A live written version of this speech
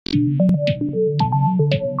Both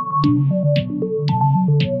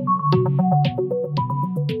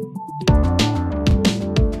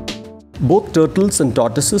turtles and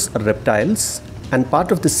tortoises are reptiles and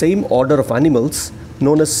part of the same order of animals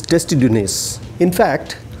known as Testudines. In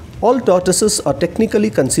fact, all tortoises are technically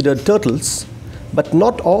considered turtles, but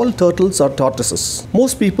not all turtles are tortoises.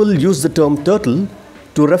 Most people use the term turtle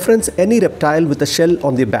to reference any reptile with a shell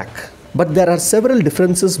on their back. But there are several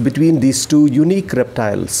differences between these two unique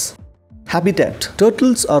reptiles. Habitat.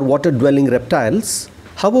 Turtles are water-dwelling reptiles.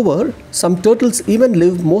 However, some turtles even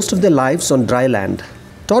live most of their lives on dry land.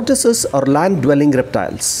 Tortoises are land-dwelling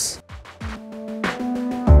reptiles.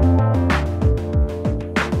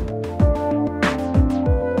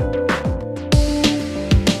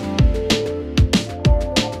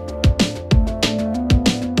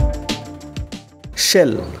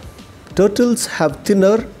 Shell. Turtles have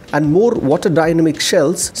thinner and more water-dynamic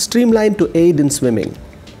shells streamlined to aid in swimming.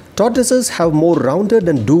 Tortoises have more rounded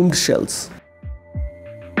and domed shells.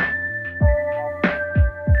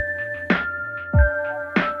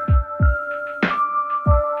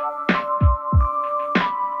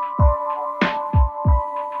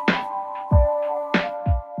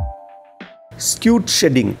 Scute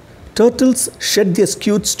shedding. Turtles shed their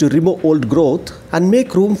scutes to remove old growth and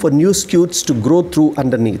make room for new scutes to grow through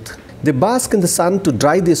underneath. They bask in the sun to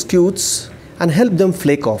dry their scutes and help them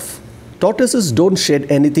flake off. Tortoises don't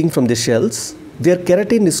shed anything from their shells. Their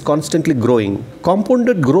keratin is constantly growing.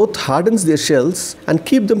 Compounded growth hardens their shells and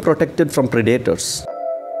keep them protected from predators.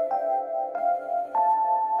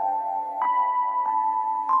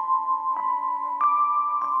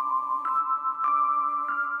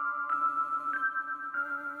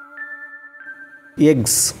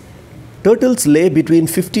 Eggs. Turtles lay between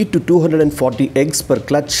 50 to 240 eggs per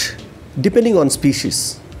clutch, depending on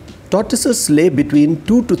species. Tortoises lay between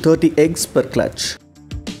 2 to 30 eggs per clutch.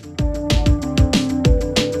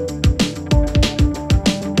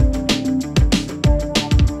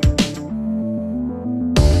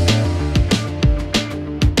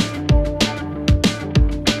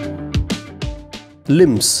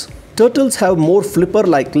 Limbs. Turtles have more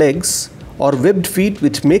flipper-like legs or webbed feet,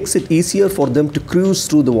 which makes it easier for them to cruise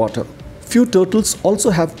through the water. Few turtles also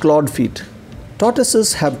have clawed feet.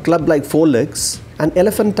 Tortoises have club-like forelegs and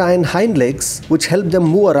elephantine hind legs, which help them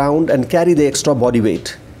move around and carry the extra body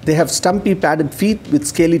weight. They have stumpy padded feet with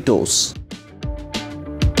scaly toes.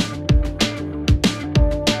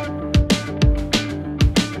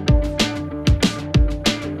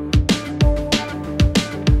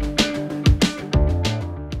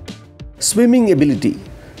 Swimming ability.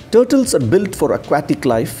 Turtles are built for aquatic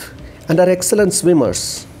life and are excellent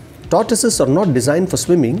swimmers. Tortoises are not designed for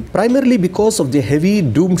swimming, primarily because of their heavy,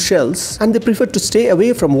 domed shells, and they prefer to stay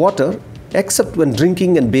away from water except when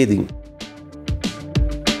drinking and bathing.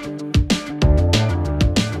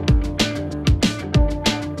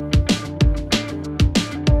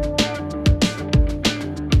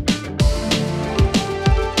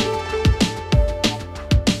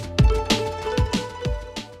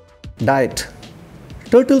 Diet.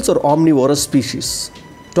 Turtles are omnivorous species.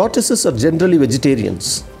 Tortoises are generally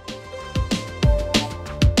vegetarians.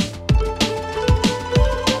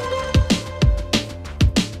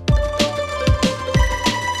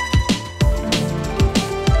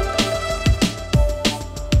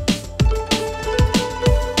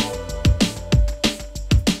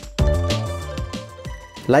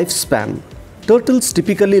 Lifespan. Turtles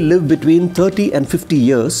typically live between 30 and 50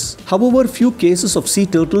 years. However, few cases of sea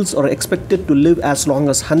turtles are expected to live as long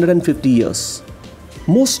as 150 years.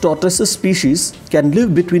 Most tortoise species can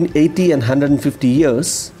live between 80 and 150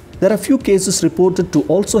 years. There are few cases reported to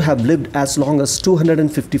also have lived as long as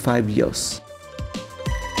 255 years.